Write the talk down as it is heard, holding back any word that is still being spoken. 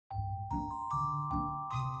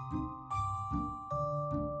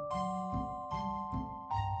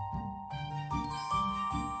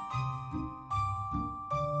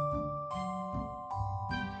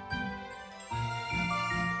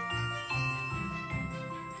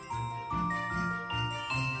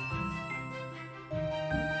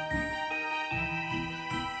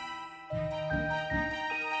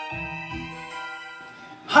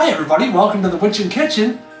Hi everybody, welcome to the WITCHIN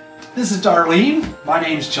KITCHEN. This is Darlene. My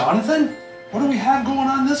name's Jonathan. What do we have going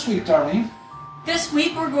on this week, Darlene? This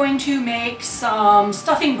week we're going to make some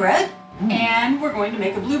stuffing bread and we're going to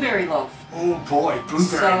make a blueberry loaf. Oh boy,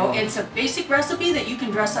 blueberry loaf. So it's a basic recipe that you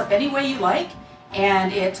can dress up any way you like,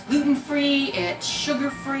 and it's gluten-free, it's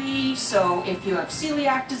sugar-free, so if you have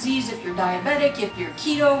celiac disease, if you're diabetic, if you're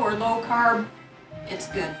keto or low carb, it's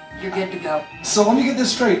good. You're good to go. So let me get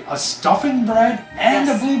this straight. A stuffing bread and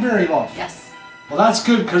a blueberry loaf. Yes. Well, that's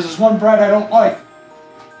good because there's one bread I don't like.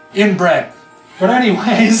 Inbred. But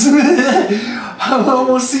anyways,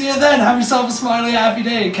 we'll see you then. Have yourself a smiley, happy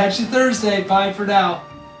day. Catch you Thursday. Bye for now.